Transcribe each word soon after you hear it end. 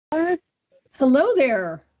Hello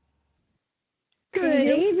there.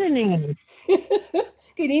 Good evening.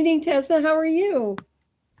 Good evening, Tessa. How are you?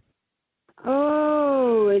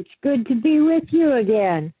 Oh, it's good to be with you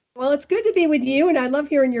again. Well, it's good to be with you, and I love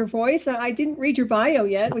hearing your voice. I didn't read your bio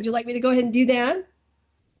yet. Would you like me to go ahead and do that?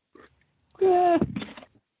 Yeah,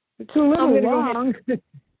 it's a I'm little going to go ahead.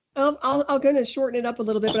 long. I'm going to shorten it up a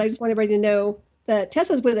little bit, but I just want everybody to know that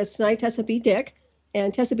Tessa's with us tonight, Tessa B. Dick.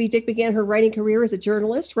 And Tessa B. Dick began her writing career as a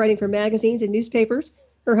journalist, writing for magazines and newspapers.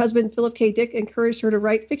 Her husband, Philip K. Dick, encouraged her to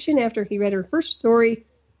write fiction after he read her first story.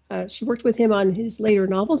 She worked with him on his later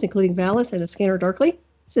novels, including Valis and A Scanner Darkly.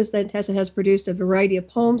 Since then, Tessa has produced a variety of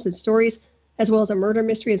poems and stories, as well as a murder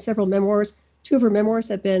mystery and several memoirs. Two of her memoirs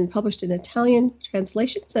have been published in Italian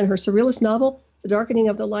translations, and her surrealist novel, The Darkening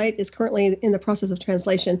of the Light, is currently in the process of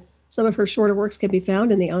translation. Some of her shorter works can be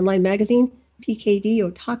found in the online magazine PKD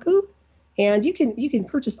Otaku, and you can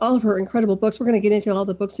purchase all of her incredible books. We're going to get into all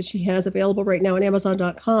the books that she has available right now on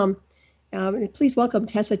Amazon.com. And please welcome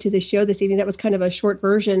Tessa to the show this evening. That was kind of a short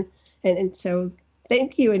version, and so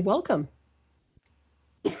thank you and welcome.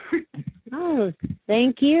 Oh,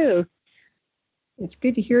 thank you. It's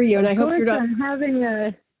good to hear you, and I hope you're not. I'm having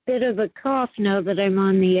a bit of a cough now that I'm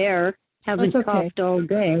on the air. Haven't coughed all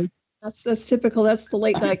day. That's typical. That's the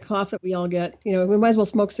late night cough that we all get. You know, we might as well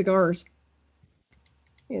smoke cigars.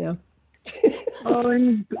 You know. Oh,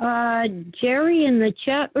 and Jerry in the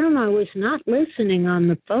chat room, I was not listening on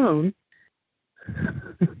the phone.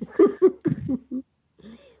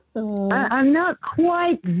 I'm not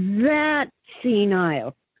quite that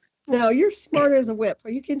senile. No, you're smart as a whip.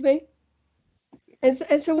 Are you kidding me? And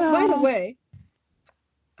so by the way,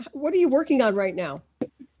 what are you working on right now?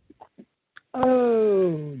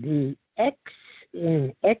 Oh, the X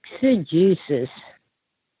in exegesis.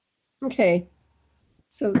 Okay.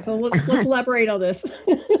 So let's elaborate on this.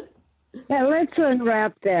 Yeah, let's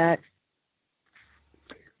unwrap that.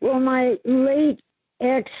 Well, my late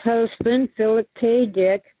ex-husband, Philip K.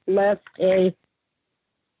 Dick, left a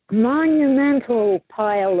monumental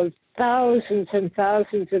pile of thousands and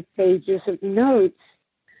thousands of pages of notes,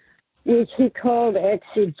 which he called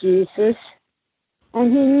exegesis,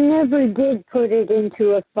 and he never did put it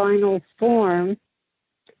into a final form.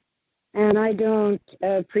 And I don't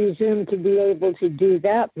presume to be able to do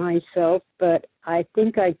that myself, but I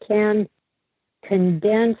think I can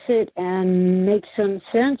condense it and make some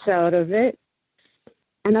sense out of it.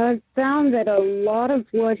 And I've found that a lot of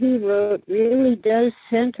what he wrote really does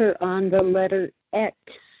center on the letter X,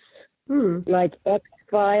 like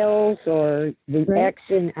X-Files or the X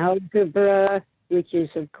in algebra, which is,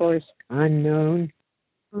 of course, unknown.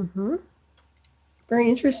 Mm-hmm. Very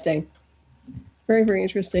interesting. Very, very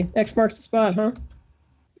interesting. X marks the spot, huh?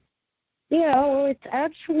 Yeah, well, it's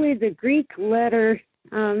actually the Greek letter.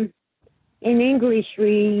 In English,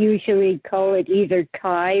 we usually call it either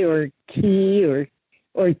chi or ki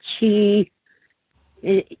or chi.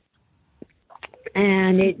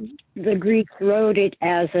 And the Greeks wrote it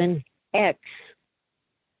as an X.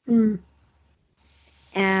 And,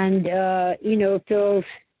 Phil's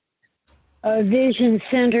vision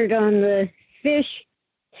centered on the fish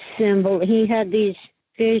symbol. He had these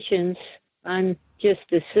visions. I'm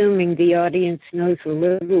just assuming the audience knows a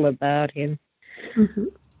little about him.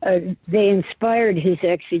 They inspired his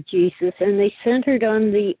exegesis, and they centered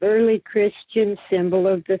on the early Christian symbol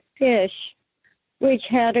of the fish, which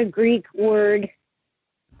had a Greek word,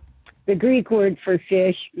 the Greek word for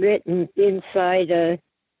fish, written inside a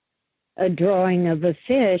drawing of a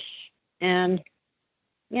fish. And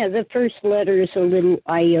yeah, the first letter is a little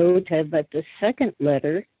iota, but the second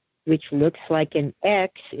letter, which looks like an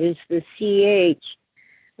X, is the CH,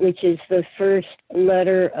 which is the first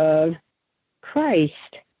letter of Christ.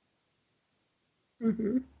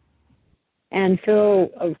 And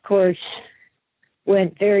Phil, of course,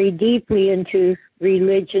 went very deeply into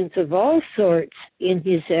religions of all sorts in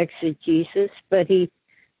his exegesis, but he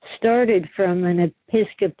started from an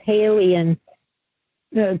Episcopalian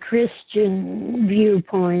Christian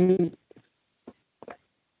viewpoint.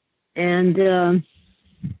 And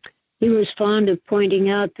he was fond of pointing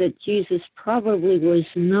out that Jesus probably was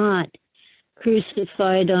not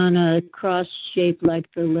crucified on a cross shaped like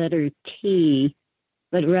the letter T,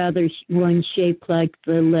 but rather one shaped like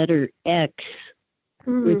the letter X,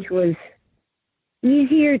 which was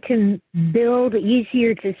easier to build,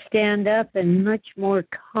 easier to stand up, and much more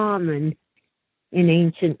common in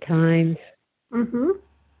ancient times.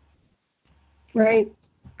 Right.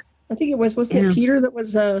 I think wasn't it Peter that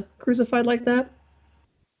was crucified like that?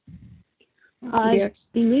 I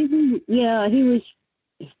believe, he was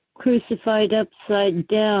crucified upside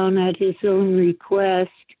down at his own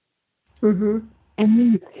request. And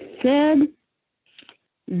he said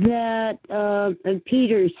that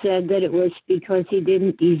Peter said that it was because he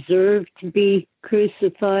didn't deserve to be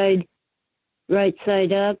crucified right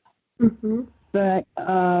side up. Mm-hmm. But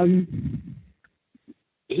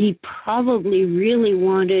he probably really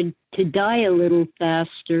wanted to die a little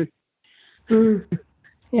faster. Mm.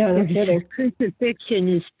 Yeah, no kidding. Crucifixion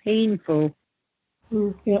is painful.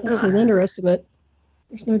 Yeah, that's an underestimate.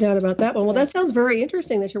 There's no doubt about that one. Well, that sounds very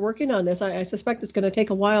interesting that you're working on this. I suspect it's going to take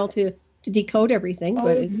a while to decode everything.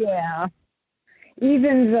 But yeah.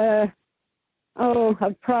 Even the,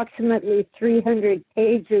 approximately 300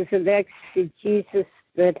 pages of exegesis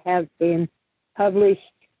that have been published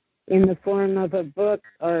in the form of a book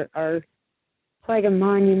are quite a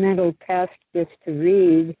monumental task just to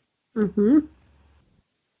read. Mm-hmm.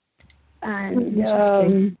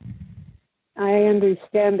 And I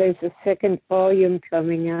understand there's a second volume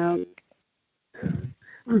coming out.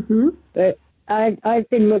 Mm-hmm. But I've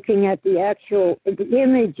been looking at the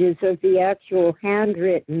images of the actual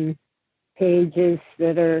handwritten pages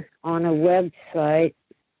that are on a website.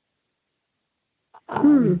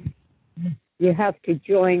 You have to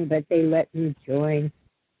join, but they let me join.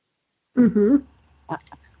 Mm-hmm.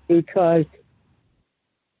 Because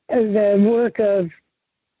the work of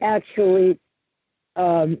actually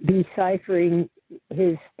deciphering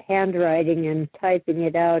his handwriting and typing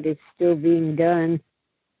it out is still being done,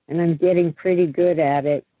 and I'm getting pretty good at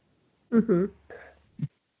it. Mm-hmm.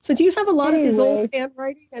 So do you have a lot of his old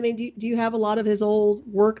handwriting? I mean, do you have a lot of his old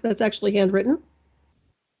work that's actually handwritten?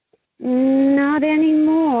 Not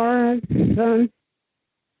anymore. I've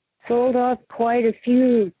sold off quite a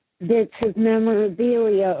few bits of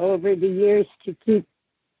memorabilia over the years to keep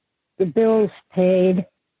the bills paid.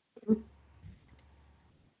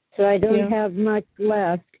 So I don't have much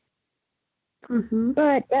left. Mm-hmm.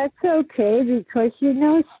 But that's okay because,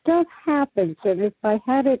 stuff happens. And if I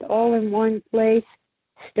had it all in one place,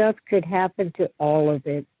 stuff could happen to all of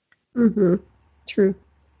it. Mm-hmm. True.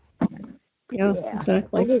 Yeah,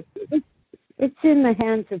 exactly. It's in the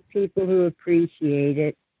hands of people who appreciate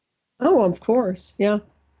it. Oh, of course. Yeah.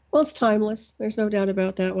 Well, it's timeless. There's no doubt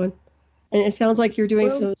about that one. And it sounds like you're doing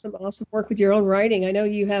some awesome work with your own writing. I know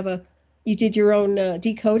you did your own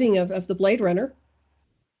decoding of the Blade Runner.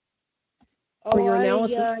 For your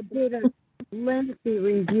analysis. I did a lengthy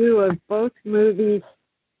review of both movies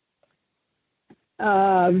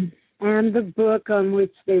and the book on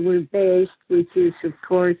which they were based, which is, of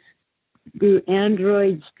course, Do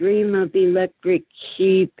Androids Dream of Electric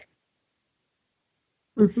Sheep?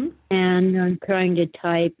 Mm-hmm. And I'm trying to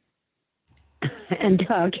type and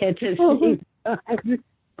talk at the same time.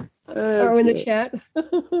 Oh, in the chat?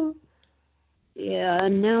 Yeah,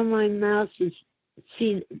 and now my mouse is...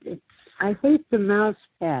 See, I hate the mouse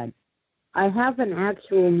pad. I have an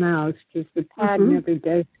actual mouse because the pad never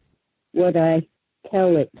does what I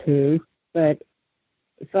tell it to. But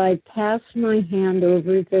if I pass my hand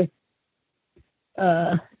over the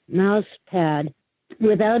mouse pad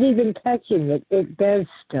without even touching it, it does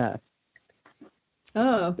stuff.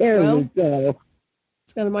 Oh, there we go.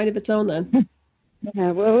 It's got a mind of its own then.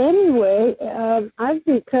 Yeah, well, anyway, I've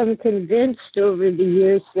become convinced over the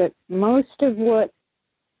years that most of what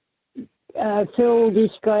Phil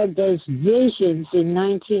described as visions in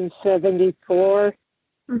 1974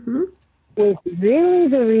 was really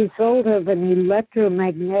the result of an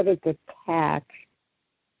electromagnetic attack.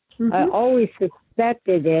 I always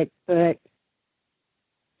suspected it, but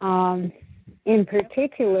in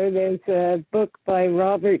particular, there's a book by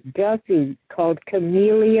Robert Duffy called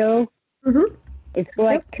Chameleon. It's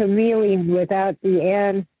like chameleon without the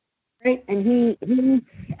N. Right. And he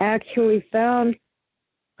actually found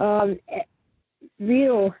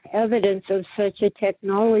real evidence of such a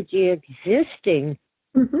technology existing.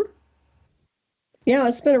 Yeah,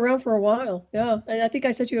 it's been around for a while. Yeah, and I think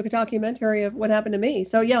I sent you a documentary of what happened to me.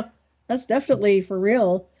 So yeah, that's definitely for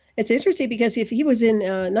real. It's interesting because if he was in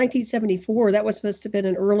 1974, that was supposed to have been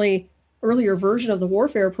an earlier version of the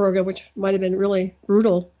warfare program, which might have been really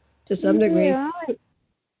brutal to some degree. Yeah,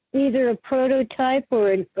 either a prototype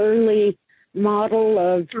or an early model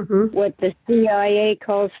of what the CIA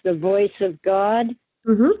calls the voice of God.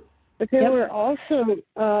 But there were also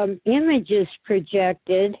images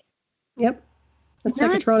projected. That's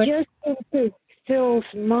not psychotronic. Just into Phil's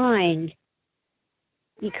mind,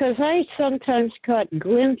 because I sometimes caught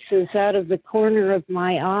glimpses out of the corner of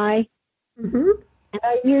my eye. And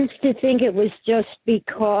I used to think it was just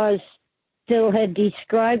because Phil had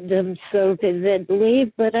described them so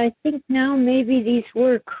vividly, but I think now maybe these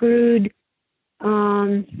were crude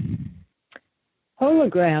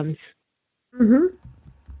holograms.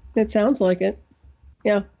 It sounds like it.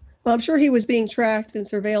 Yeah. Well, I'm sure he was being tracked and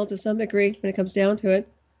surveilled to some degree when it comes down to it.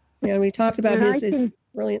 Yeah, we talked about his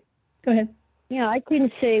brilliant. Go ahead. Yeah, I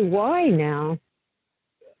can say why now.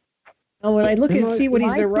 Oh, when I look and see what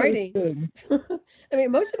he's been writing. I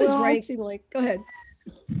mean, most of his writings seem like. Go ahead.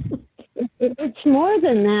 It's more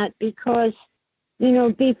than that because, you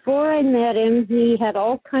know, before I met him, he had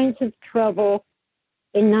all kinds of trouble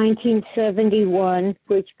in 1971,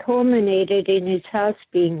 which culminated in his house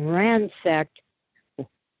being ransacked.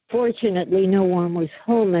 Fortunately, no one was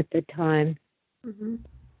home at the time. Mm-hmm.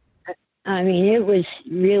 I mean, it was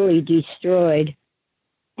really destroyed.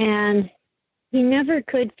 And he never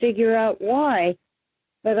could figure out why.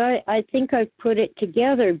 But I think I've put it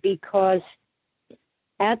together because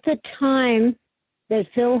at the time that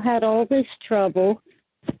Phil had all this trouble,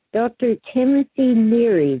 Dr. Timothy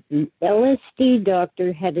Leary, the LSD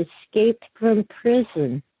doctor, had escaped from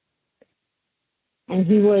prison. And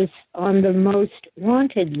he was on the most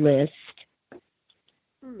wanted list.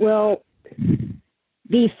 Well,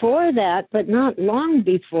 before that, but not long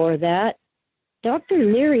before that, Dr.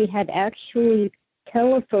 Leary had actually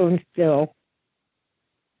telephoned Phil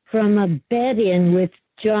from a bed-in with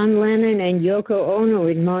John Lennon and Yoko Ono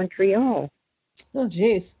in Montreal. Oh,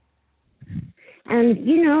 geez. And,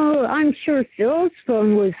 you know, I'm sure Phil's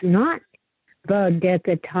phone was not bugged at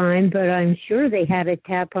the time, but I'm sure they had a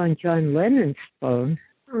tap on John Lennon's phone.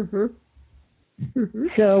 Mm-hmm. Mm-hmm.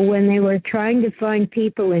 So when they were trying to find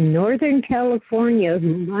people in Northern California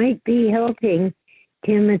who might be helping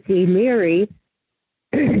Timothy Leary,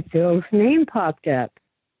 Phil's name popped up.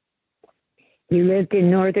 He lived in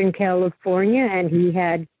Northern California, and he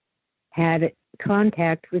had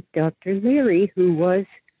contact with Dr. Leary, who was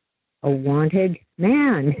a wanted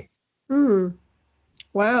man.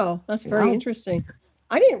 Wow, that's very interesting.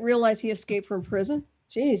 I didn't realize he escaped from prison.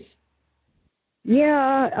 Jeez.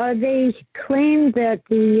 Yeah, they claimed that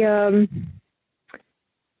the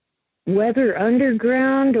Weather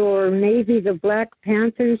Underground or maybe the Black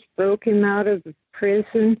Panthers broke him out of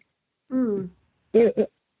prison.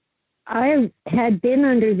 I had been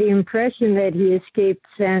under the impression that he escaped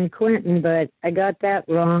San Quentin, but I got that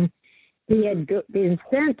wrong. He had been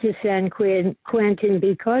sent to San Quentin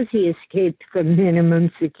because he escaped from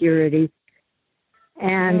minimum security.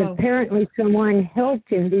 And apparently someone helped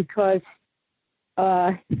him because,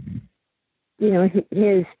 you know,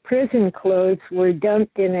 his prison clothes were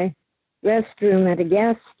dumped in a restroom at a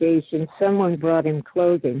gas station. Someone brought him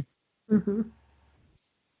clothing. Mm-hmm.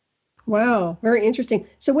 Wow, very interesting.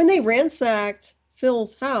 So when they ransacked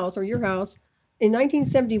Phil's house or your house in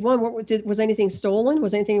 1971, was anything stolen?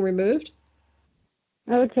 Was anything removed?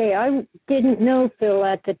 Okay, I didn't know Phil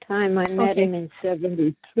at the time. I met him in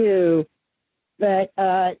 72, but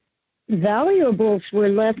valuables were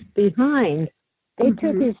left behind. They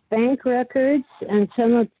took his bank records and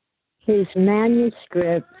some of his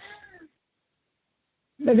manuscripts,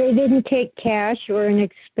 but they didn't take cash or an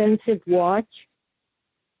expensive watch.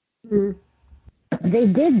 They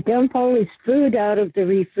did dump all his food out of the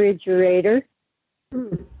refrigerator.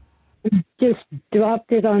 Just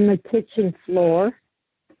dropped it on the kitchen floor.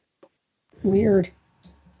 Weird.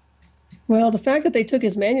 Well, the fact that they took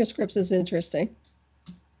his manuscripts is interesting.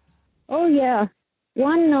 Oh, yeah.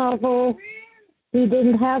 One novel, he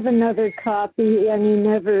didn't have another copy, and he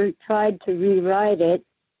never tried to rewrite it.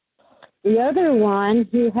 The other one,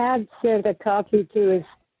 he had sent a copy to his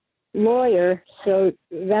lawyer, so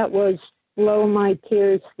that was Blow My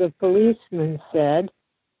Tears, the Policeman said.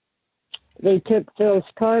 They took Phil's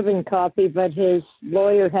carbon copy, but his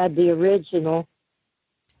lawyer had the original.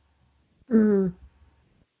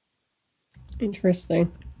 Interesting.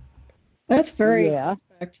 That's very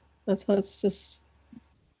suspect. That's just,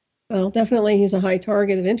 well, definitely he's a high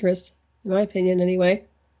target of interest, in my opinion, anyway.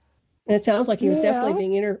 And it sounds like he was definitely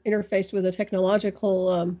being interfaced with a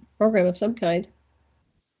technological program of some kind.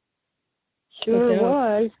 Sure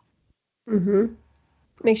was.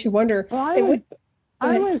 Makes you wonder. Well,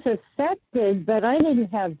 I was affected, but I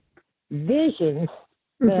didn't have visions.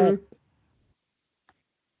 But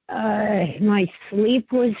my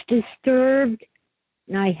sleep was disturbed,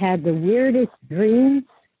 and I had the weirdest dreams.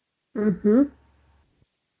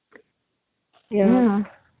 Yeah.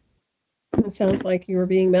 It sounds like you were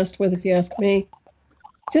being messed with, if you ask me.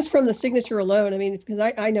 Just from the signature alone, I mean, because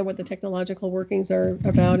I know what the technological workings are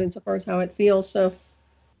about insofar as how it feels. So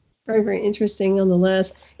very, very interesting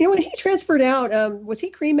nonetheless. You know, when he transferred out, was he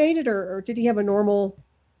cremated or did he have a normal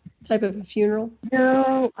type of a funeral?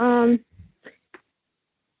 No,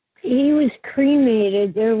 he was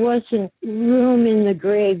cremated. There wasn't room in the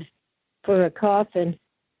grave for a coffin.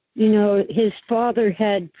 You know, his father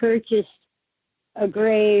had purchased a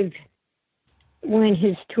grave when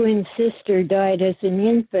his twin sister died as an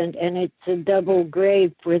infant, and it's a double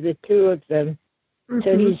grave for the two of them.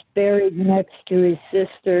 So he's buried next to his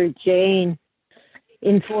sister, Jane,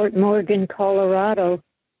 in Fort Morgan, Colorado.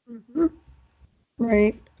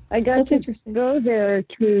 Right. I got to go there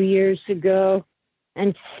 2 years ago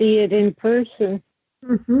and see it in person.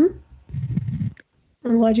 I'm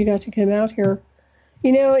glad you got to come out here.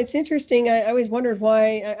 You know, it's interesting. I always wondered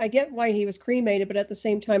why. I get why he was cremated, but at the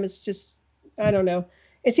same time, it's just, I don't know.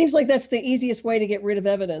 It seems like that's the easiest way to get rid of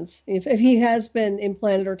evidence. If he has been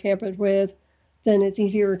implanted or tampered with, then it's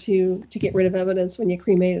easier to get rid of evidence when you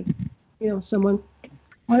cremated, someone.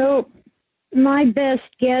 Well, my best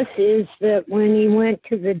guess is that when he went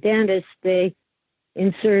to the dentist, they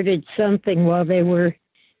inserted something while they were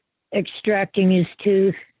extracting his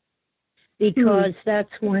tooth, because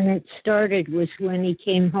that's when it started, was when he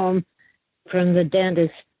came home from the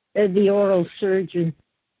dentist, the oral surgeon.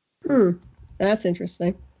 That's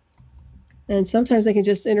interesting. And sometimes they can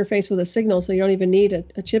just interface with a signal, so you don't even need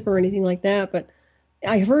a chip or anything like that. But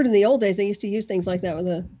I've heard in the old days they used to use things like that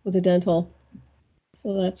with a dental.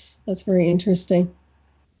 So that's very interesting.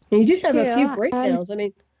 And you did have a few breakdowns. I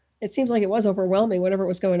mean, it seems like it was overwhelming, whatever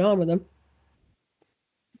was going on with him.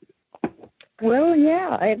 Well,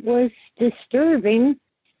 yeah, it was disturbing.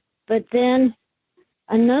 But then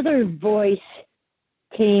another voice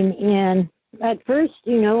came in. At first,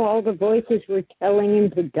 all the voices were telling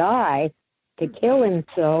him to die, to kill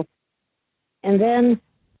himself. And then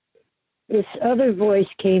this other voice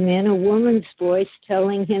came in, a woman's voice,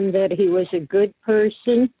 telling him that he was a good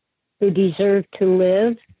person who deserved to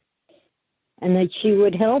live and that she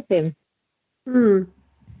would help him.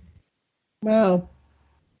 Wow.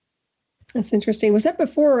 That's interesting. Was that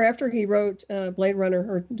before or after he wrote Blade Runner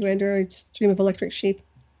or Do Androids Dream of Electric Sheep?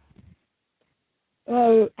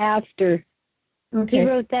 Oh, after. Okay. He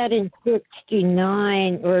wrote that in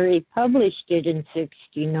 1969, or he published it in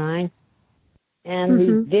 1969. And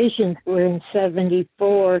the visions were in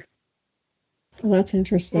 1974. Well, that's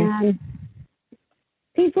interesting. And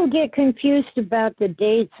people get confused about the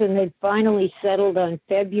dates, and they finally settled on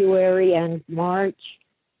February and March.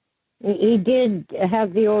 He did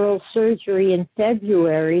have the oral surgery in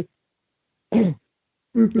February, but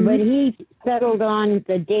he settled on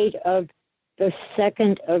the date of the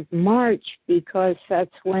 2nd of March because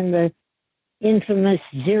that's when the infamous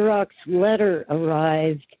Xerox letter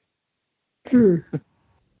arrived. He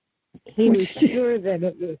was sure that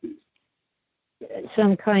it was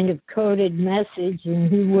some kind of coded message,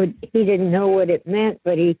 and he didn't know what it meant,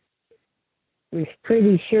 but he was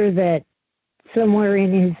pretty sure that somewhere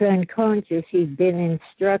in his unconscious he'd been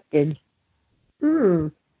instructed.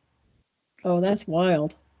 Oh, that's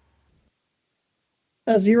wild.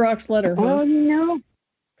 A Xerox letter, huh? Well,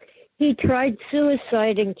 he tried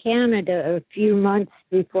suicide in Canada a few months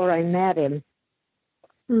before I met him.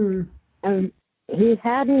 And he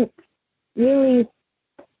hadn't really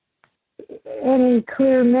any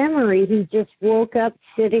clear memory. He just woke up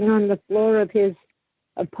sitting on the floor of his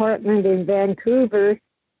apartment in Vancouver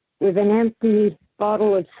with an empty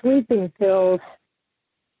bottle of sleeping pills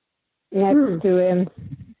next to him.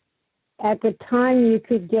 At the time, you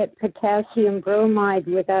could get potassium bromide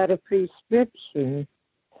without a prescription.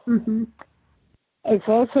 It's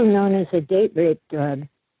also known as a date rape drug.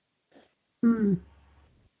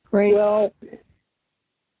 Right. Well,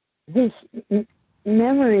 his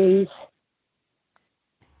memories,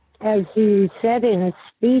 as he said in a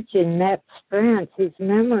speech in Metz, France, his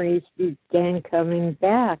memories began coming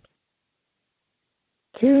back.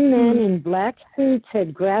 Two men in black suits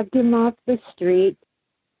had grabbed him off the street,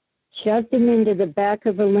 shoved him into the back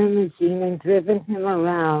of a limousine, and driven him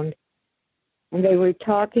around. And they were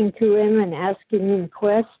talking to him and asking him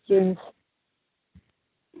questions.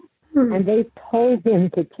 And they told him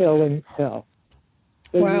to kill himself.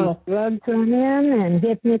 They used drugs on him and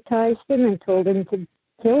hypnotized him and told him to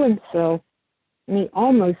kill himself. And he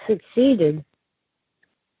almost succeeded.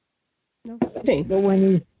 Okay. But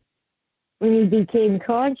when he became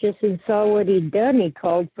conscious and saw what he'd done, he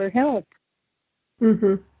called for help.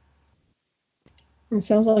 It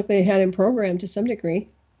sounds like they had him programmed to some degree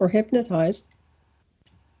or hypnotized.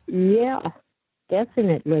 Yeah,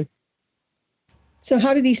 definitely. So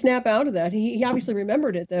how did he snap out of that? He obviously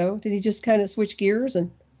remembered it, though. Did he just kind of switch gears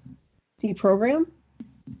and deprogram?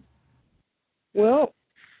 Well,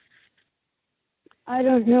 I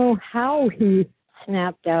don't know how he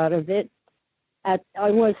snapped out of it. I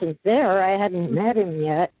wasn't there. I hadn't met him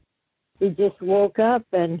yet. He just woke up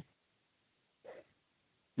and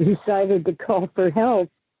decided to call for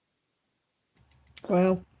help.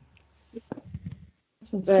 Wow.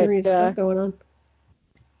 Some serious stuff going on.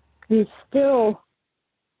 he's still,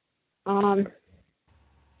 he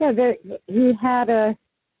had a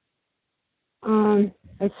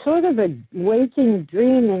sort of a waking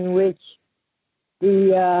dream in which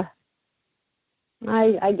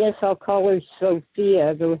I guess I'll call her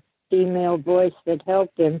Sophia, the female voice that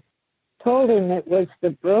helped him, told him it was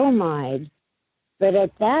the bromide. But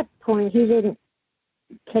at that point, he didn't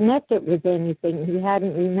connect it with anything. He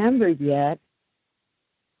hadn't remembered yet.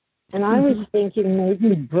 And I was thinking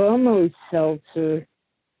maybe bromo seltzer,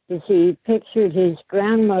 because he pictured his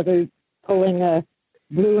grandmother pulling a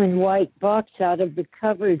blue and white box out of the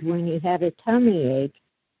cupboard when he had a tummy ache.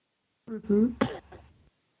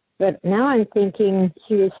 But now I'm thinking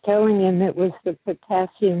she was telling him it was the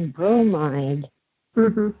potassium bromide,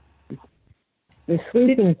 the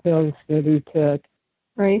sleeping pills that he took.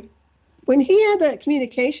 Right. When he had that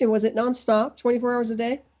communication, was it nonstop, 24 hours a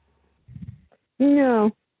day?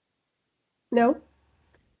 No. No?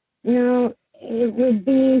 No, it would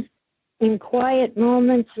be in quiet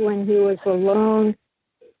moments when he was alone.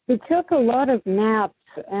 He took a lot of naps,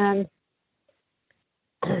 and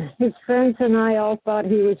his friends and I all thought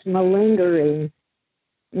he was malingering,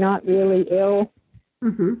 not really ill.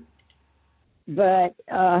 But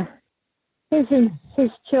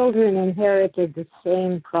his children inherited the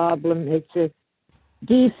same problem. It's a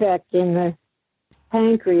defect in the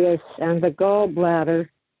pancreas and the gallbladder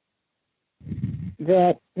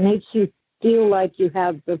that makes you feel like you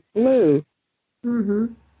have the flu.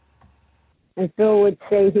 And Phil would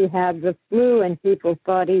say he had the flu, and people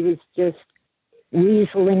thought he was just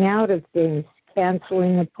weaseling out of things,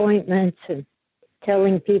 canceling appointments and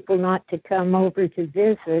telling people not to come over to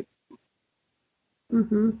visit.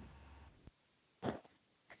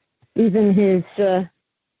 Even his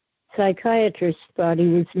psychiatrist thought he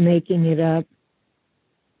was making it up.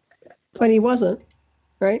 But he wasn't,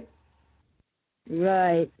 right?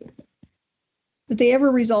 Right. Did they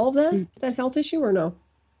ever resolve that health issue or no?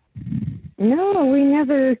 No, we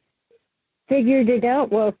never figured it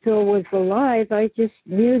out while Phil was alive. I just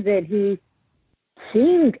knew that he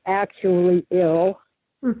seemed actually ill.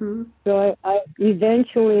 So I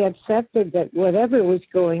eventually accepted that whatever was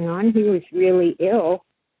going on, he was really ill.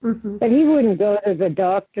 But he wouldn't go to the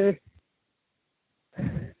doctor.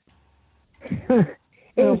 I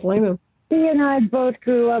don't blame him. He and I both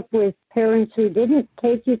grew up with parents who didn't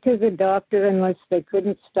take you to the doctor unless they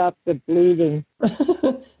couldn't stop the bleeding.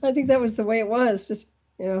 I think that was the way it was, just,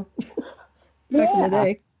 back in the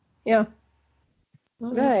day. Yeah.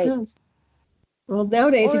 Well, that makes sense. Well,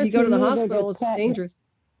 nowadays, if you go to the hospital, it's dangerous.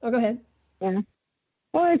 Oh, go ahead. Yeah.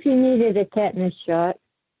 Or if you needed a tetanus shot.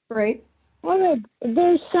 Right. Well,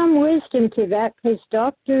 there's some wisdom to that, because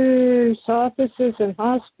doctors' offices and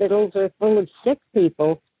hospitals are full of sick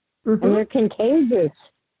people, and they're contagious.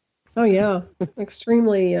 Oh, yeah.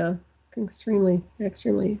 Extremely. Especially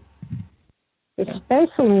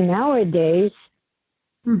nowadays.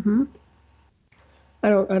 I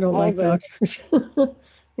don't like doctors.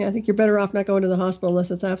 Yeah, I think you're better off not going to the hospital unless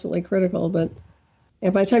it's absolutely critical. But by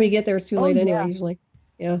the time you get there, it's too late anyway, usually.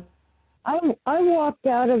 Yeah. I walked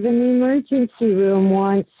out of an emergency room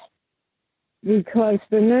once because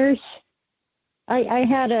the nurse, I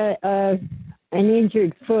had an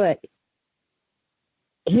injured foot.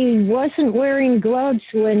 He wasn't wearing gloves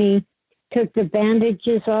when he took the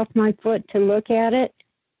bandages off my foot to look at it.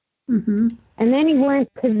 And then he went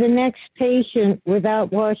to the next patient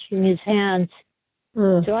without washing his hands.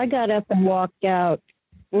 So I got up and walked out,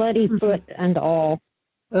 bloody foot and all.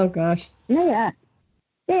 Oh, gosh. Yeah.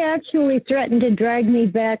 They actually threatened to drag me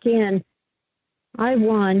back in. I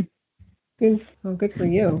won. Good. Oh, good for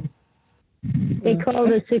you. They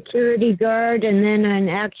called a security guard, and then an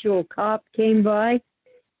actual cop came by.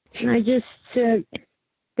 And I just said,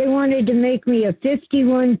 they wanted to make me a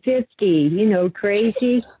 5150,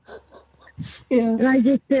 crazy. And I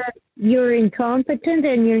just said, you're incompetent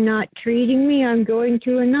and you're not treating me. I'm going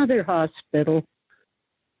to another hospital.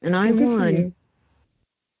 And I won.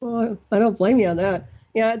 Well, I don't blame you on that.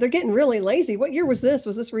 Yeah, they're getting really lazy. What year was this?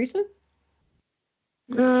 Was this recent?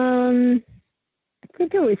 I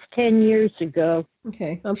think it was 10 years ago.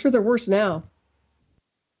 Okay. I'm sure they're worse now.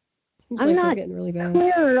 Seems I'm like not they're getting really bad.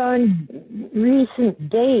 clear on recent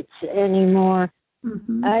dates anymore.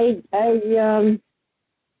 I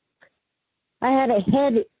had a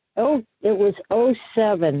head, it was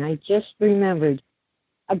 07. I just remembered.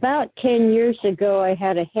 About 10 years ago, I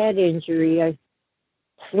had a head injury. I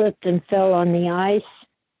slipped and fell on the ice,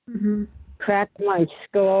 cracked my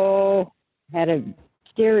skull, had a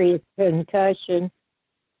serious concussion.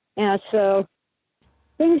 Yeah, so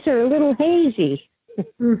things are a little hazy.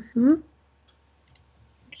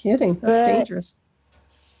 Kidding. That's dangerous.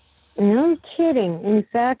 No kidding. In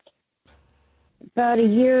fact, about a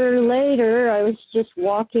year later, I was just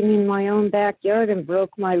walking in my own backyard and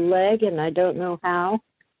broke my leg, and I don't know how.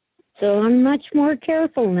 So I'm much more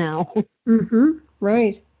careful now. Mm-hmm.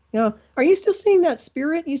 Right. Yeah. Are you still seeing that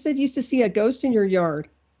spirit? You said you used to see a ghost in your yard.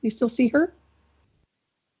 You still see her?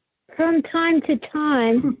 From time to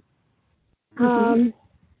time, Mm-hmm.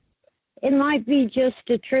 it might be just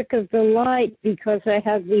a trick of the light because I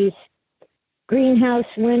have these greenhouse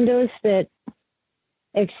windows that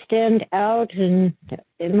extend out, and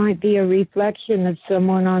it might be a reflection of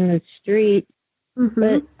someone on the street. Mm-hmm.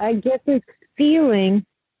 But I get this feeling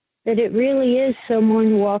that it really is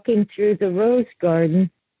someone walking through the rose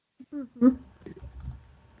garden. Mm-hmm.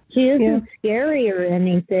 She isn't scary or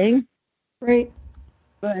anything. Right.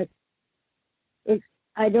 But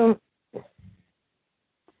I don't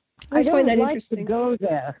I find that like interesting. to go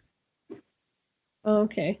there. Oh,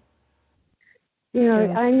 okay. You know,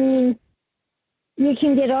 Yeah. I mean, you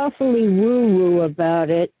can get awfully woo-woo about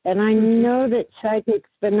it, and I know that psychic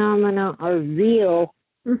phenomena are real,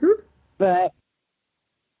 but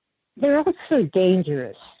they're also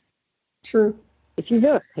dangerous. True. If you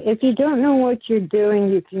don't know what you're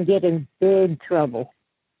doing, you can get in big trouble.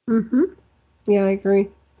 Yeah, I agree.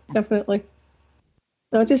 Definitely.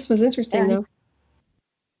 No, it just was interesting, though.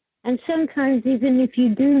 And sometimes, even if you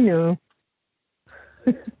do know,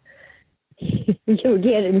 you'll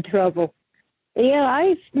get in trouble. Yeah,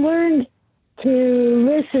 I've learned to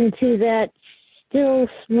listen to that still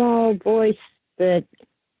small voice that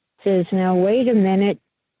says, "Now wait a minute,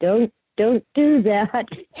 don't do that."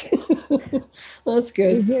 Well, that's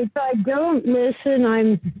good. If I don't listen,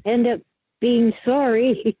 I end up being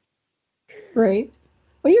sorry. Right.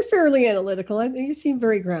 Well, you're fairly analytical. You seem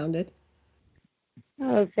very grounded.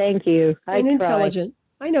 Oh, thank you. And intelligent.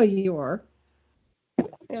 I know you are.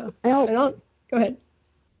 Yeah. Well, go ahead.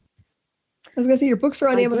 I was going to say your books are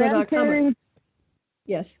on Amazon.com.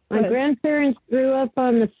 Yes. My grandparents grew up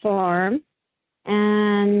on the farm,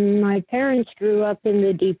 and my parents grew up in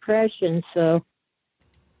the Depression. So,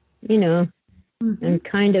 you know, I'm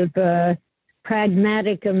kind of a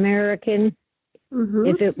pragmatic American.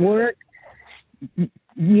 If it works,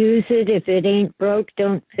 use it. If it ain't broke,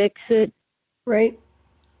 don't fix it. Right.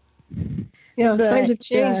 Yeah, but, times have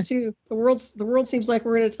changed too. The world seems like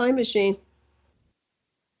we're in a time machine.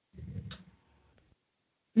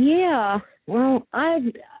 Yeah. Well,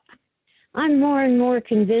 I'm more and more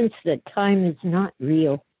convinced that time is not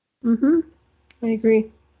real. I agree.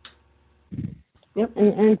 Yep.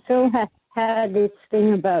 And Phil had this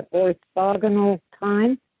thing about orthogonal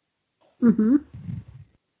time.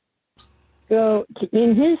 So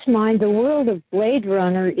in his mind, the world of Blade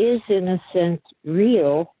Runner is, in a sense,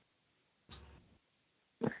 real.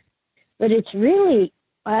 But it's really,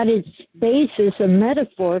 at its basis, a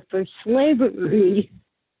metaphor for slavery.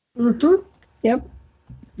 Yep.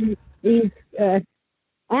 These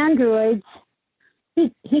androids,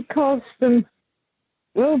 he calls them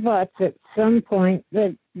robots at some point,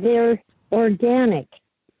 but they're organic.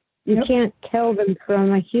 You can't tell them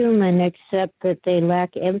from a human except that they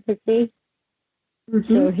lack empathy.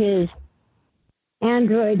 So his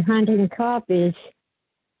android hunting cop is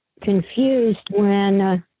confused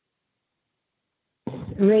when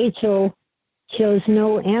Rachel shows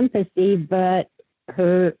no empathy, but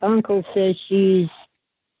her uncle says she's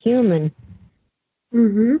human.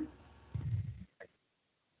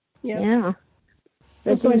 Yeah.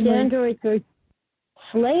 But these androids are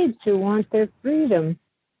slaves who want their freedom.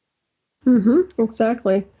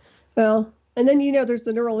 Exactly. Well, and then, there's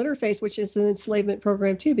the neural interface, which is an enslavement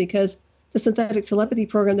program too, because the synthetic telepathy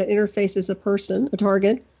program that interfaces a person, a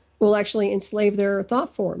target, will actually enslave their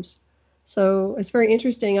thought forms. So it's very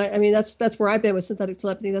interesting. I mean, that's where I've been with synthetic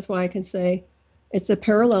telepathy. That's why I can say it's a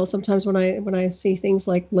parallel. Sometimes when I see things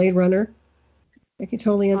like Blade Runner, I can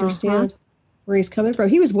totally understand where he's coming from.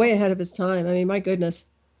 He was way ahead of his time. I mean, my goodness,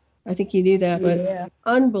 I think he knew that, but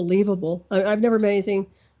unbelievable. I've never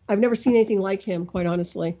seen anything like him, quite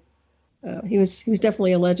honestly. He was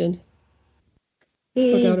definitely a legend. There's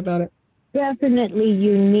no doubt about it. Definitely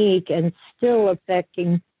unique and still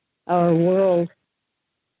affecting our world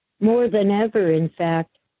more than ever, in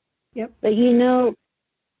fact. Yep. But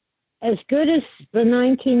as good as the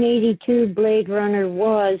 1982 Blade Runner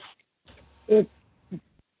was, it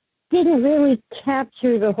didn't really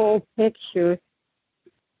capture the whole picture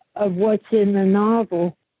of what's in the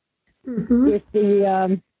novel. With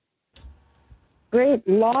the great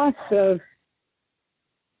loss of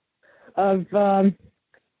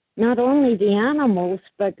not only the animals,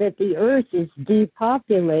 but that the earth is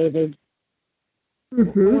depopulated.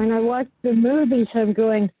 When I watch the movies, I'm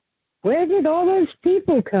going, where did all those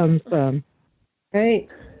people come from? Right.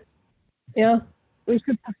 Yeah. We're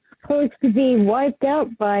supposed to be wiped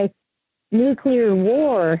out by nuclear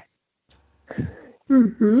war.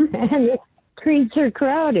 Mm-hmm. And the streets are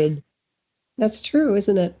crowded. That's true,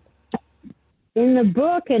 isn't it? In the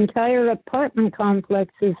book, entire apartment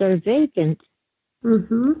complexes are vacant.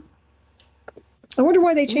 Mm-hmm. I wonder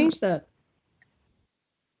why they changed that.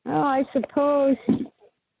 Oh, I suppose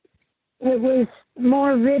it was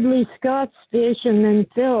more Ridley Scott's vision than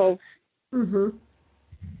Phil's. Mm-hmm.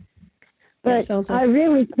 But like... I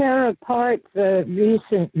really tear apart the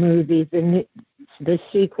recent movie, the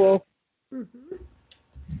sequel. Mm-hmm.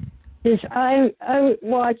 Because I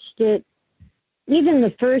watched it, even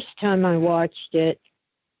the first time I watched it,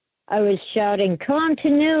 I was shouting,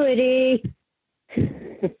 continuity,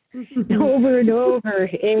 over and over.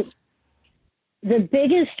 The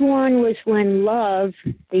biggest one was when Love,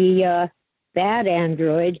 the bad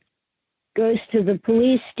android, goes to the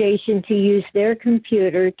police station to use their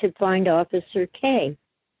computer to find Officer K.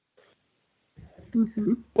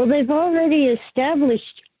 Mm-hmm. Well, they've already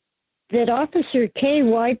established that Officer K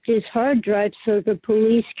wiped his hard drive so the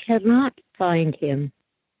police cannot find him.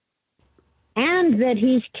 And that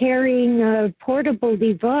he's carrying a portable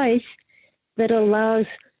device that allows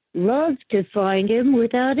Love to find him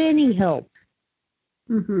without any help.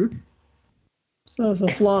 Mm-hmm. So it's a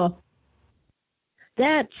flaw.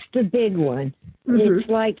 That's the big one. Mm-hmm. It's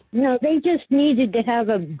like, no, they just needed to have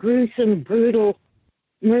a gruesome, brutal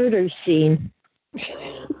murder scene.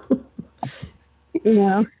 You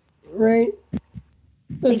know? Right.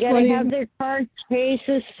 They gotta have their car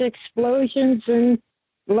chases, explosions, and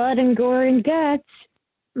blood and gore and guts.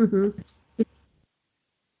 Mm-hmm.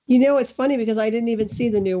 You know, it's funny because I didn't even see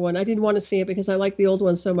the new one. I didn't want to see it because I like the old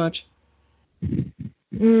one so much.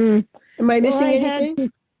 Mm. Am I missing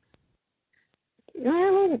anything?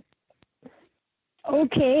 Well,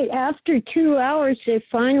 okay. After 2 hours, they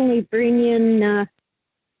finally bring in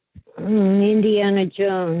Indiana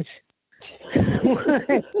Jones.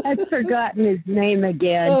 I've forgotten his name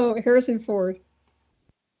again. Oh, Harrison Ford.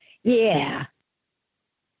 Yeah.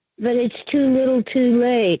 But it's too little too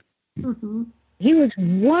late. Mm-hmm. He was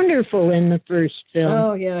wonderful in the first film.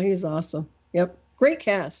 Oh, yeah, he's awesome. Yep. Great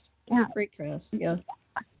cast. Yeah. Great cast, yeah.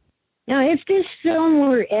 Now, if this film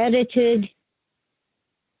were edited,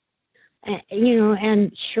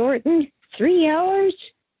 and shortened, 3 hours?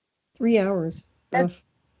 3 hours. That's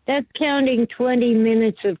counting 20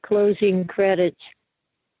 minutes of closing credits.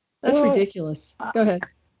 That's ridiculous. Go ahead.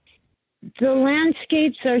 The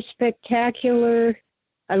landscapes are spectacular.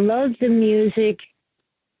 I love the music.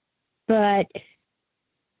 But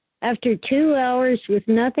after 2 hours with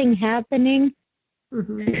nothing happening,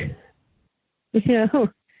 mm-hmm.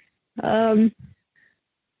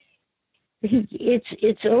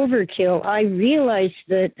 It's overkill. I realize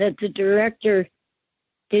that the director,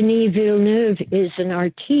 Denis Villeneuve, is an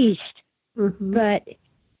artiste, mm-hmm. but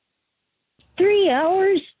 3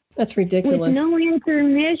 hours? That's ridiculous. With no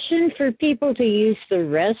intermission for people to use the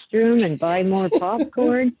restroom and buy more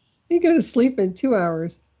popcorn? You go to sleep in 2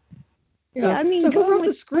 hours. Yeah. I mean, so who wrote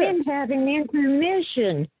the script? Had an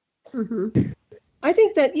intermission. Mm-hmm. I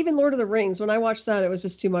think that even Lord of the Rings, when I watched that, it was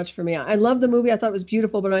just too much for me. I love the movie. I thought it was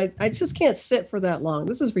beautiful, but I just can't sit for that long.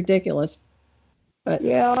 This is ridiculous. But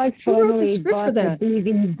yeah, I finally bought the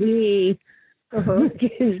DVD. Uh-huh.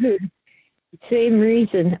 Same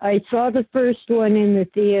reason. I saw the first one in the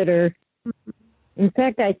theater. In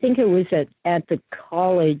fact, I think it was at the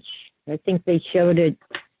college. I think they showed it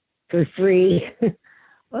for free.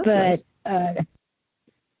 Well, but nice.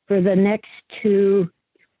 For the next two,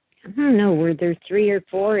 I don't know, were there 3 or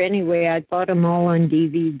 4? Anyway, I bought them all on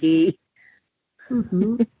DVD.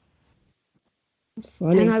 Mm-hmm.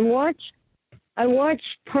 Funny. And I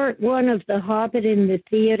watched part 1 of The Hobbit in the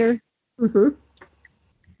theater. Mm-hmm.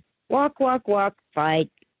 Walk, walk, walk,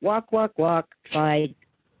 fight. Walk, walk, walk, fight.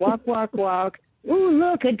 Walk, walk, walk. Ooh,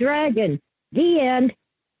 look, a dragon. The end.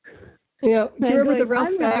 Yeah. Do you remember the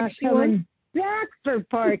Ralph Bakshi one? Back for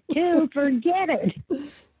part 2. Forget it.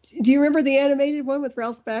 Do you remember the animated one with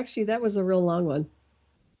Ralph Bakshi? That was a real long one.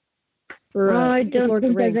 I don't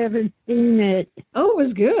think I've ever seen it. Oh, it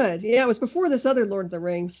was good. Yeah, it was before this other Lord of the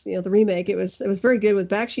Rings, the remake. It was very good. With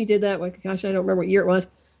Bakshi did that. Gosh, I don't remember what year it was,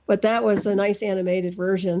 but that was a nice animated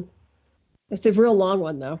version. It's a real long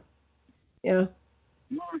one, though. Yeah.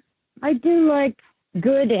 I do like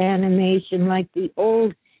good animation, like the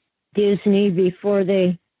old Disney before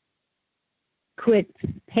they quit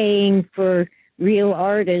paying for real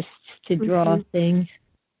artists to draw things.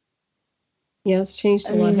 Yeah, it's changed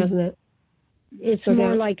a lot, hasn't it? It's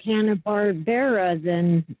more like Hanna-Barbera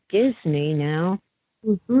than Disney now.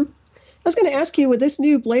 Mm-hmm. was going to ask you, with this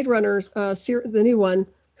new Blade Runner, the new one,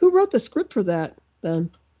 who wrote the script for that then?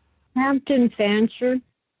 Hampton Fancher.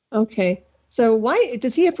 Okay. So why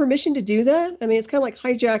does he have permission to do that? I mean, it's kind of like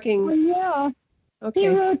hijacking. Well, yeah. Okay. He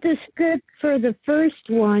wrote the script for the first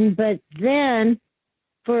one, but then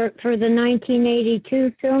for the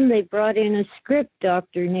 1982 film, they brought in a script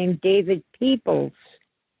doctor named David Peoples.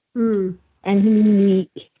 Hmm. And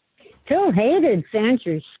Phil hated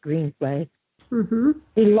Fancher's screenplay. Mm-hmm.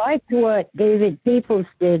 He liked what David Peoples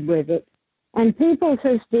did with it. And Peoples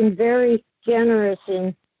has been very generous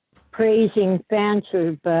in praising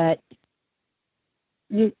Fancher, but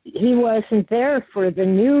he wasn't there for the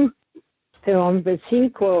new film, the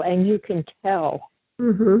sequel, and you can tell.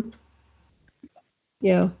 Mm-hmm.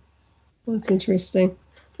 Yeah, that's interesting.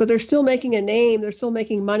 But they're still making a name. They're still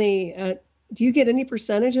making money. Do you get any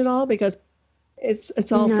percentage at all? Because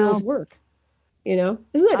it's all Phil's work. You know,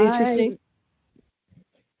 isn't that interesting?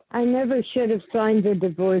 I never should have signed the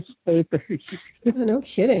divorce papers. No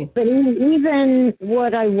kidding. But even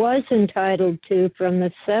what I was entitled to from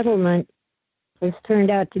the settlement has turned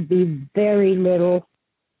out to be very little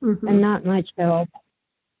and not much help.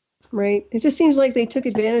 Right. It just seems like they took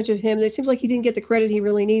advantage of him. It seems like he didn't get the credit he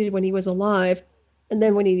really needed when he was alive. And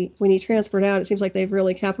then when he transferred out, it seems like they've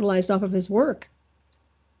really capitalized off of his work.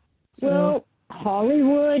 So. Well,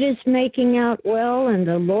 Hollywood is making out well, and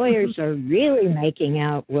the lawyers are really making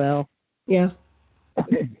out well. Yeah.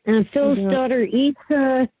 And Phil's daughter,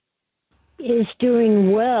 Issa, is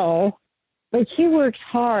doing well, but she works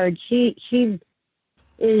hard. She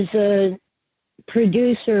is a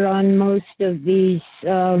producer on most of these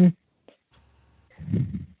films,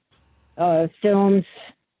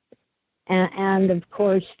 and of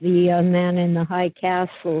course the Man in the High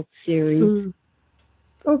Castle series.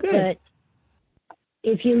 Oh, good. But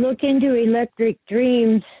if you look into Electric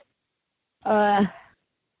Dreams, quite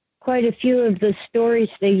a few of the stories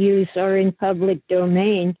they use are in public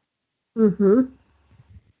domain. Mm-hmm.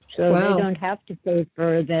 So they don't have to pay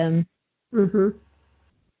for them. Mm-hmm.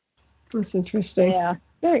 That's interesting. Yeah.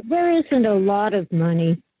 There isn't a lot of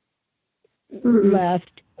money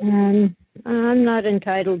left, and I'm not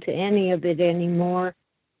entitled to any of it anymore.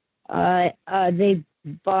 They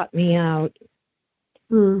bought me out.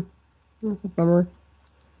 That's a bummer.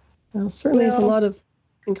 Well, certainly there's a lot of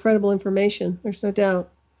incredible information. There's no doubt.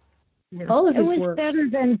 Yeah. All of his works. It was better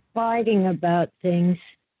than fighting about things.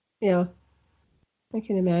 Yeah. I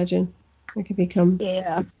can imagine. It could become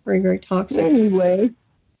very, very toxic. Anyway.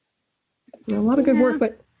 Yeah, a lot of good work,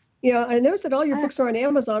 but I noticed that all your books are on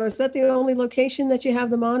Amazon. Is that the only location that you have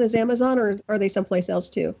them on is Amazon, or are they someplace else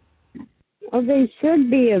too? Well, they should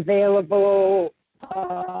be available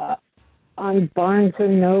on Barnes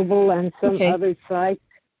and Noble and some other sites.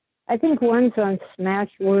 I think one's on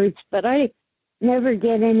Smashwords, but I never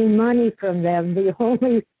get any money from them. The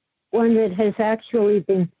only one that has actually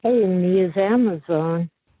been paying me is Amazon.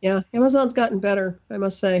 Yeah, Amazon's gotten better, I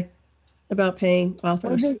must say, about paying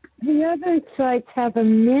authors. Well, the other sites have a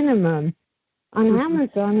minimum. On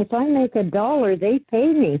Amazon, if I make $1, they pay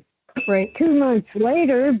me. Right. 2 months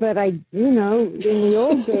later, but in the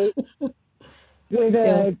old days, with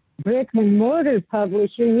a brick and mortar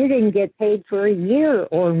publisher, you didn't get paid for a year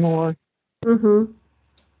or more. Mm-hmm.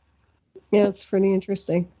 Yeah, it's pretty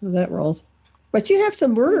interesting how that rolls. But you have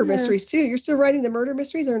some murder mysteries too. You're still writing the murder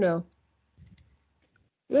mysteries, or no?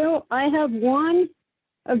 Well, I have one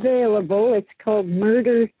available. It's called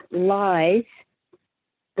Murder Lies.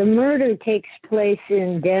 The murder takes place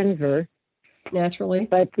in Denver. Naturally.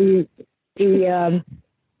 But the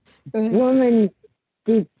woman,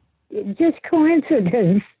 just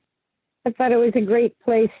coincidence. I thought it was a great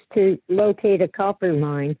place to locate a copper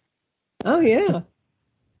mine. Oh, yeah.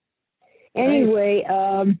 Anyway,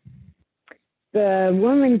 the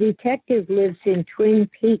woman detective lives in Twin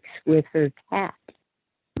Peaks with her cat.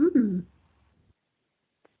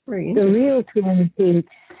 Very the interesting. real Twin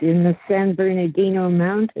Peaks in the San Bernardino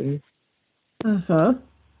Mountains. Uh-huh.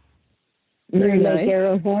 Near Very Lake nice.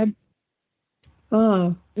 Arrowhead.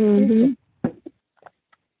 Oh. Mm-hmm.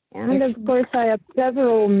 And of course, I have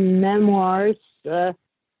several memoirs.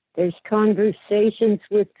 There's Conversations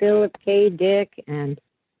with Philip K. Dick and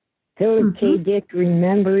Philip K. Dick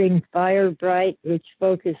Remembering Firebright, which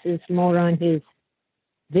focuses more on his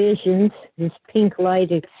visions, his pink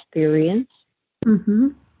light experience. Mm-hmm.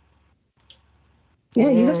 Yeah,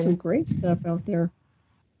 you have some great stuff out there.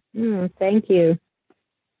 Thank you.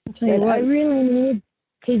 I'll tell you what. I really need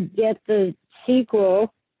to get the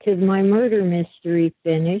sequel to my murder mystery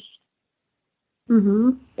finished.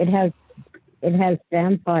 Mm-hmm. It has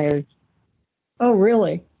vampires. Oh,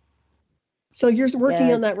 really? So you're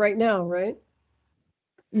working on that right now, right?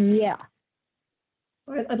 Yeah.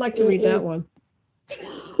 I'd like to read that one.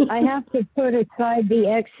 I have to put aside the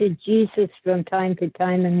exegesis from time to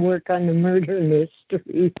time and work on the murder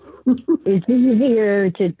mystery. It's easier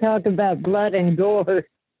to talk about blood and gore.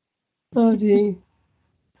 Oh, gee.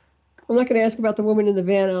 I'm not going to ask about the woman in the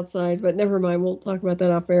van outside, but never mind. We'll talk about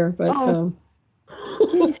that off air. But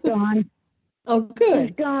she's gone. Oh, good.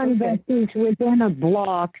 She's gone, but she's within a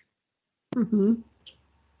block. Mm-hmm.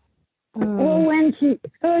 Well, when she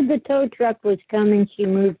heard the tow truck was coming, she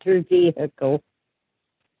moved her vehicle.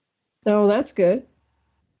 Oh, that's good.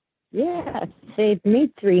 Yeah, saved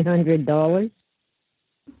me $300.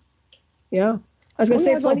 Yeah. I was going to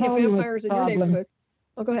say plenty of vampires in your neighborhood.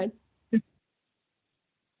 Oh, go ahead.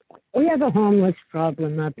 We have a homeless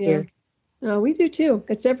problem up here. No, we do too.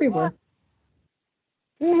 It's everywhere.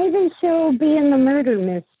 Yeah. Maybe she'll be in the murder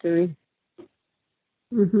mystery.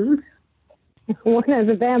 Mm-hmm. One of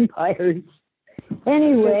the vampires.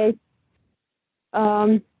 Anyway,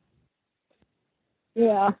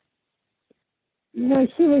 yeah.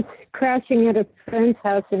 She was crashing at a friend's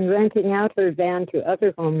house and renting out her van to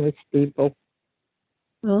other homeless people.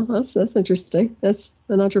 Well, that's interesting. That's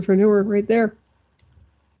an entrepreneur right there.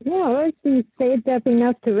 Yeah, well, she saved up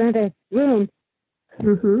enough to rent a room.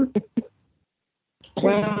 Mm-hmm.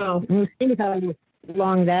 Wow. We'll see how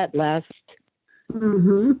long that lasts.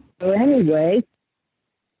 Mm-hmm. So anyway.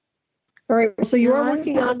 All right, so you are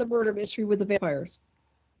working on the murder mystery with the vampires.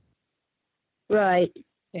 Right.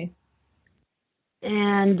 Okay.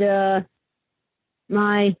 And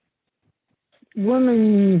my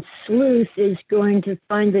woman sleuth is going to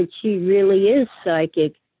find that she really is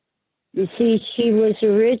psychic. You see, she was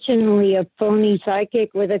originally a phony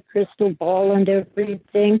psychic with a crystal ball and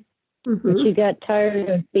everything. Mm-hmm. And she got tired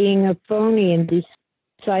of being a phony and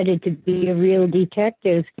decided to be a real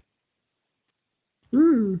detective.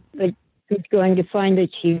 But she's going to find that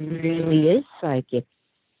she really is psychic.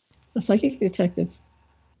 A psychic detective.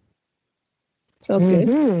 Sounds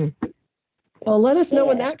good. Well, let us know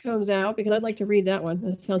when that comes out, because I'd like to read that one.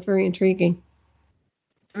 That sounds very intriguing.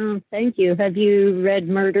 Oh, thank you. Have you read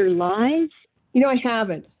Murder Lies? I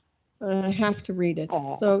haven't. I have to read it.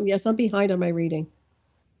 So, yes, I'm behind on my reading.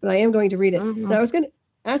 But I am going to read it. Now, I was going to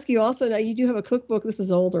ask you also, now you do have a cookbook. This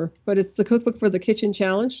is older, but it's the cookbook for the Kitchen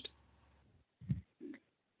Challenged.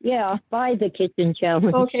 Yeah, by the Kitchen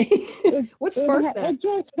Challenge. Okay. What sparked that? It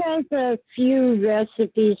just has a few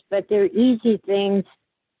recipes, but they're easy things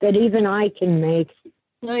that even I can make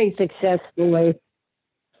successfully.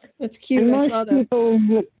 That's cute. And I saw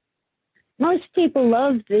that. Most people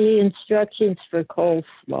love the instructions for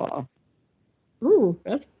coleslaw. Ooh,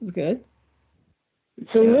 that sounds good.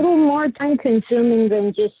 It's a little more time consuming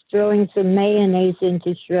than just throwing some mayonnaise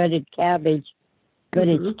into shredded cabbage, but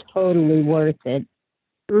it's totally worth it.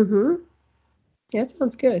 Mm-hmm. Yeah, that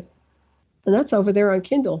sounds good. And that's over there on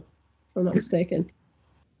Kindle, if I'm not mistaken.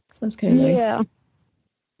 So that's kind of nice.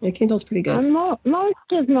 Yeah, Kindle's pretty good.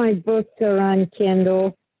 Most of my books are on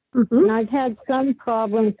Kindle. And I've had some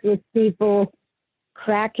problems with people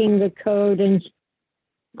cracking the code, and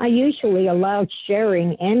I usually allow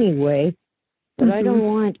sharing anyway, but I don't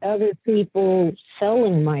want other people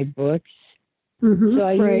selling my books. So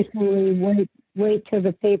I usually wait till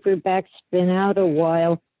the paperbacks been out a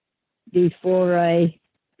while before I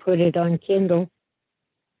put it on Kindle.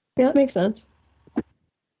 Yeah, that makes sense.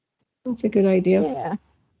 That's a good idea. Yeah.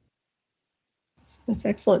 That's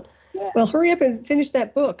excellent. Yeah. Well, hurry up and finish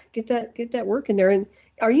that book. Get that work in there. And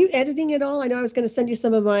are you editing at all? I know I was going to send you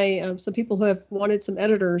some of my some people who have wanted some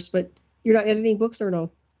editors, but you're not editing books, or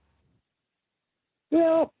no?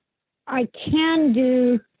 Well, I can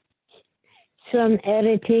do some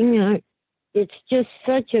editing. It's just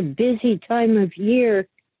such a busy time of year.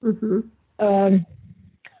 We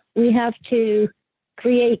have to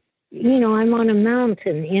create. I'm on a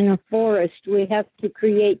mountain in a forest. We have to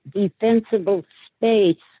create defensible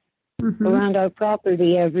space around our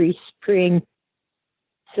property every spring.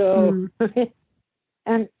 So,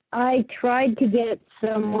 and I tried to get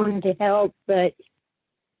someone to help, but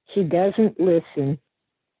she doesn't listen.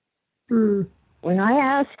 When I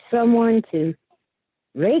ask someone to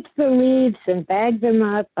rake the leaves and bag them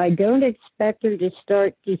up, I don't expect her to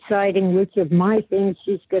start deciding which of my things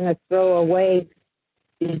she's going to throw away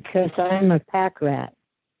because I'm a pack rat.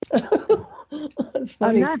 That's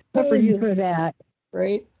funny. I'm not paid for that.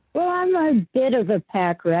 Right? Well, I'm a bit of a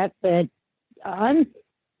pack rat, but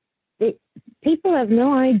people have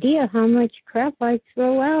no idea how much crap I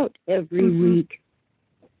throw out every week.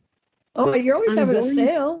 Oh, you're always having a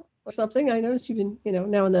sale or something. I noticed you've been,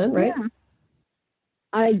 now and then, right? Yeah.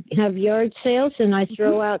 I have yard sales and I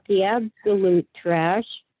throw out the absolute trash.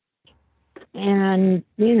 And,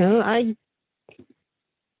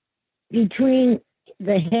 between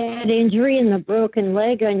the head injury and the broken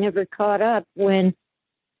leg, I never caught up when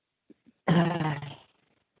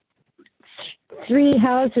 3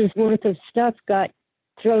 houses worth of stuff got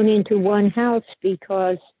thrown into one house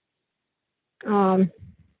because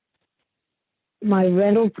my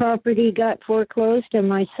rental property got foreclosed and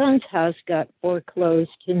my son's house got foreclosed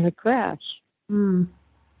in the crash. Mm.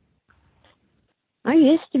 I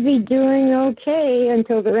used to be doing okay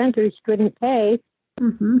until the renters couldn't pay.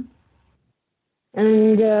 Mm-hmm.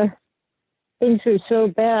 And things were so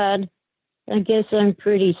bad, I guess I'm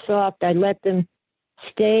pretty soft. I let them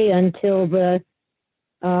stay until the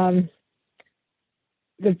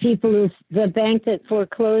bank that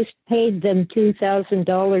foreclosed paid them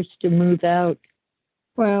 $2,000 to move out.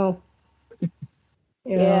 Wow.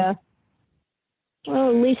 Yeah. Well,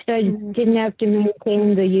 at least I didn't have to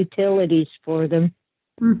maintain the utilities for them.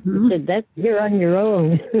 Mm-hmm. I said, you're on your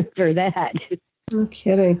own for that. No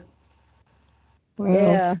kidding. Wow.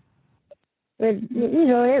 Yeah. But,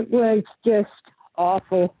 it was just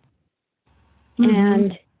awful. Mm-hmm.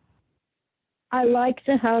 And I like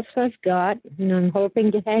the house I've got, and I'm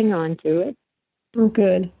hoping to hang on to it. Oh,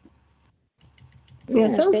 good. Yeah,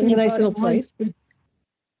 it sounds like a nice little place.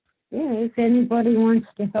 If anybody wants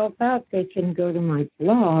to help out, they can go to my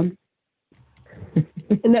blog.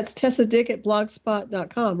 And that's Tessa Dick at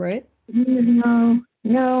blogspot.com, right? No.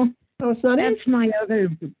 Oh, it's not That's my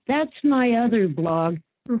other blog.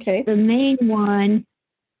 Okay. The main one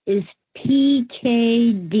is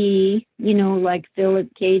PKD, like Philip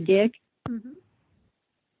K. Dick. Mm-hmm.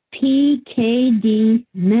 PKD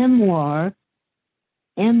memoir,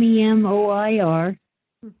 MEMOIR,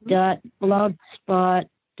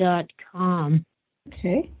 .blogspot.com.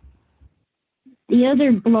 Okay. The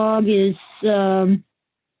other blog is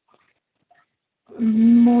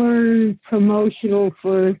more promotional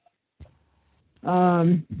for,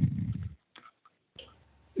 I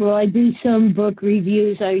do some book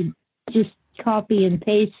reviews. I just copy and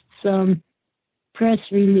paste some press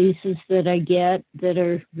releases that I get that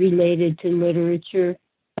are related to literature.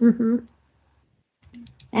 Mm-hmm.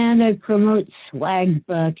 And I promote Swag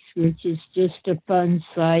Bucks, which is just a fun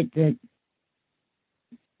site that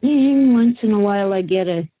once in a while I get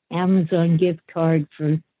an Amazon gift card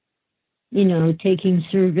for, taking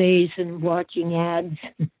surveys and watching ads.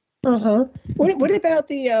 Uh-huh. What about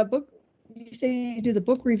the book? You say you do the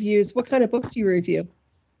book reviews. What kind of books do you review?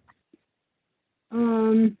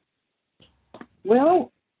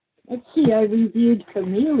 Well, let's see. I reviewed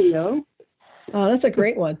Camelio. Oh, that's a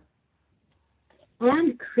great one.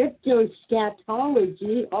 And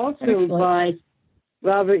Cryptostatology, also Excellent. by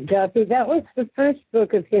Robert Duffy. That was the first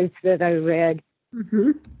book of his that I read.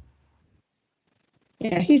 Mm-hmm.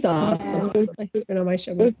 Yeah, he's awesome. He's been on my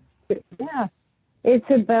show. It's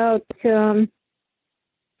about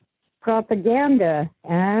propaganda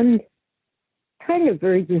and kind of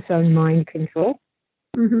verges on mind control.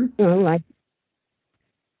 Mm-hmm. Like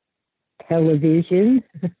television.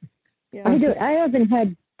 Yeah, I haven't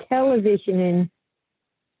had television in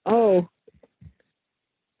 12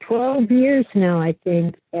 years now, I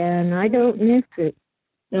think, and I don't miss it.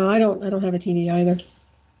 No, I don't have a TV either.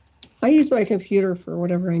 I use my computer for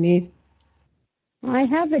whatever I need. I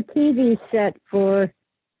have a TV set for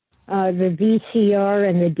the VCR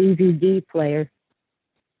and the DVD player.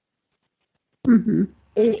 Mm-hmm.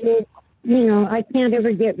 I can't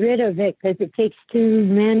ever get rid of it because it takes 2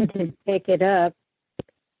 men to pick it up.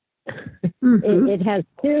 Mm-hmm. It has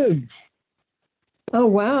tubes. Oh,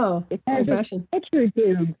 wow. It has a picture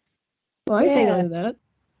tube. Well, I hang on to that.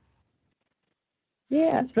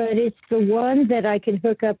 Yeah, but it's the one that I can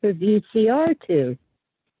hook up a VCR to.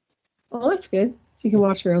 Oh, that's good. So you can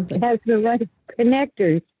watch your own things. It has the right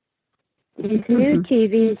connectors. These new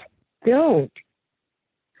TVs don't.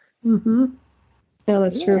 Mm-hmm. Yeah,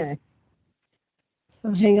 that's true.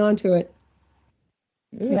 So hang on to it.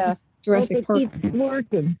 Yeah. Jurassic Park. It keeps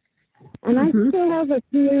working. And I still have a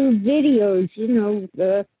few videos,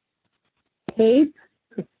 the tape.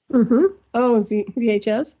 Mm-hmm. Oh,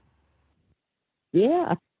 VHS?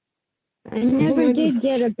 Yeah. I never did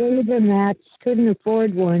get a Betamax. Couldn't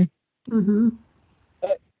afford one. Mm-hmm.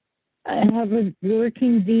 I have a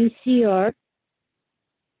working VCR.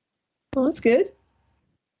 Well, that's good.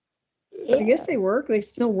 Yeah. I guess they work. They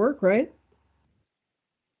still work, right?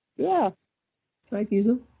 Yeah. So I'd use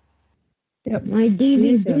them. Yep. My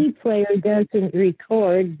DVD VHS. player doesn't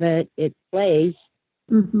record, but it plays.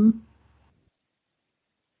 Mm-hmm.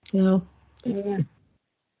 Yeah. Yeah.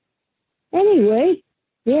 Anyway,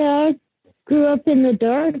 I grew up in the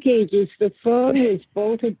dark ages. The phone was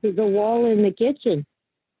bolted to the wall in the kitchen.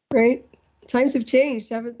 Right. Times have changed,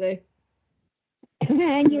 haven't they?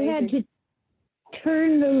 And you had to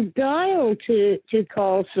turn the dial to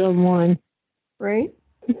call someone. Right?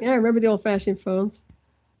 Yeah, I remember the old-fashioned phones.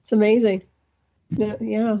 It's amazing.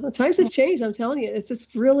 Yeah, the times have changed. I'm telling you, it's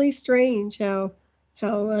just really strange how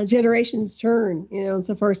generations turn,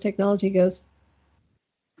 so far as technology goes.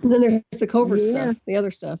 And then there's the covert stuff, the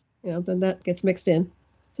other stuff, then that gets mixed in.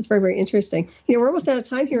 So it's very, very interesting. We're almost out of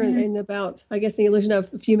time here in about, I guess, the illusion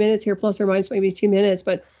of a few minutes here, plus or minus maybe 2 minutes.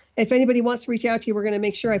 But if anybody wants to reach out to you, we're going to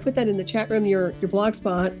make sure I put that in the chat room, your blog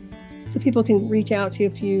spot, so people can reach out to you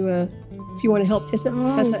if you want to help Tessa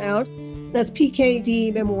out. That's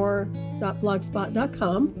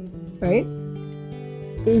pkdmemoir.blogspot.com, right?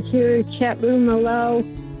 Does your chat room allow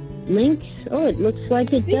links? Oh, it looks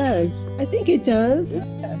like it does. I think it does.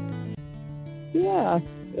 Yeah,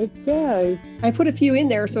 it does. I put a few in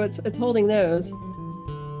there, so it's holding those.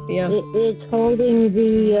 Yeah. It's holding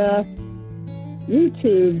the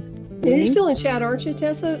YouTube. And you're still in chat, aren't you,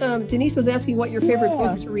 Tessa? Denise was asking what your favorite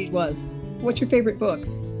book to read was. What's your favorite book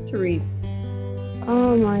to read?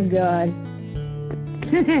 Oh, my God.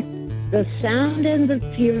 The Sound and the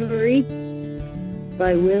Fury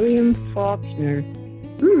by William Faulkner.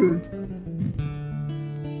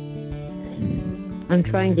 I'm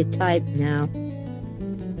trying to type now.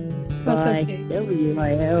 That's okay.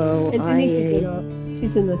 W-I-L-I-A. And Denise is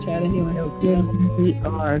she's in the chat anyway.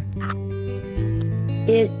 W-E-R.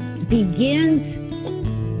 It begins...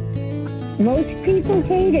 Most people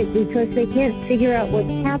hate it because they can't figure out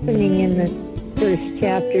what's happening in the first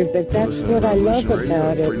chapter, but that's what I love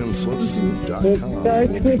about it. It starts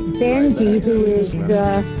with Benji, who is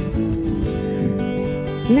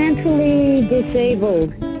mentally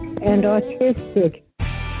disabled and autistic,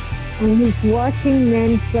 and he's watching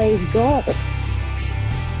men play golf.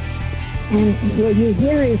 And what you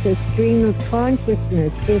hear is a stream of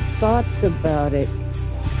consciousness, his thoughts about it.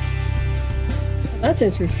 That's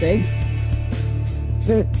interesting.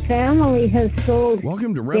 The family has sold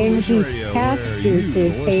Welcome to Revolution Radio, where you, the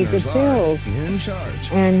pay the bills. In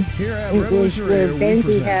charge. And here at it was where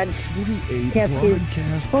Benji had kept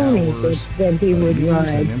his pony that he would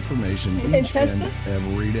ride. Information and Tessa?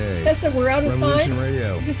 Every day. Tessa, we're out of Revolution time.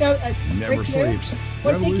 Radio. We're just out Never sleeps.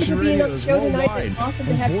 Well, thank you for being on the show tonight. It's awesome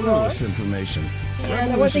to have you on. Information.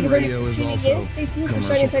 And I want to thank everybody Radio for is tuning also in. Stay tuned for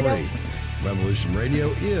Shining Side Out. Revolution Radio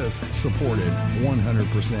is supported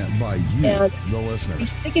 100% by you, the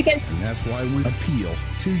listeners. Thank you again. And that's why we appeal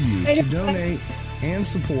to you to donate and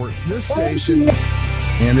support this station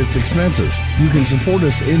and its expenses. You can support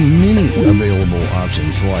us in many available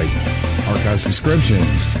options like archive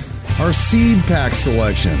subscriptions, our seed pack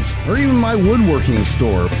selections, or even my woodworking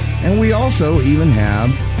store. And we also even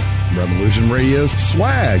have Revolution Radio's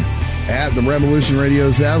swag at the Revolution Radio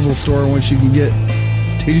Zazzle store, which you can get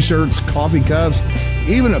T-shirts, coffee cups,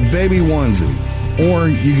 even a baby onesie. Or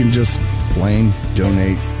you can just plain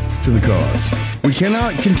donate to the cause. We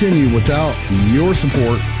cannot continue without your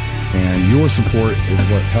support, and your support is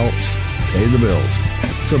what helps pay the bills.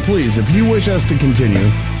 So please, if you wish us to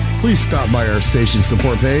continue, please stop by our station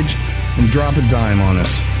support page and drop a dime on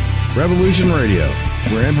us. Revolution Radio,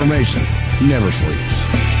 where information never sleeps.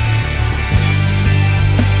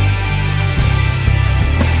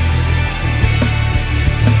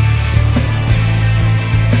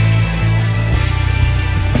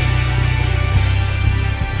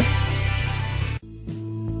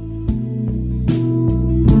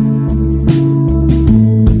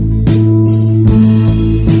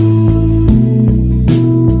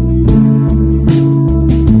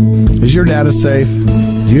 Is your data safe?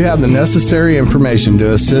 Do you have the necessary information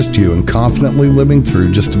to assist you in confidently living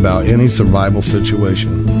through just about any survival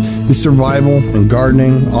situation? Is survival and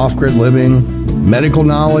gardening, off-grid living, medical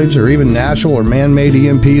knowledge, or even natural or man-made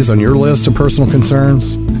EMPs on your list of personal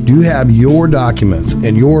concerns? Do you have your documents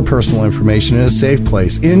and your personal information in a safe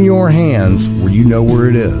place in your hands where you know where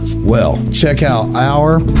it is? Well, check out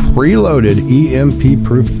our preloaded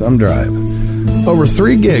EMP-proof thumb drive. Over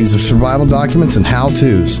 3 gigs of survival documents and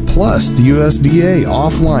how-tos, plus the USDA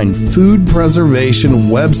offline food preservation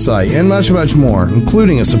website, and much, much more,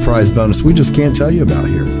 including a surprise bonus we just can't tell you about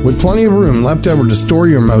here. With plenty of room left over to store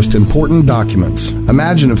your most important documents.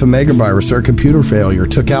 Imagine if a megavirus or a computer failure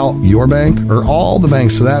took out your bank, or all the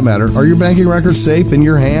banks for that matter. Are your banking records safe in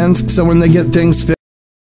your hands? So when they get things fixed,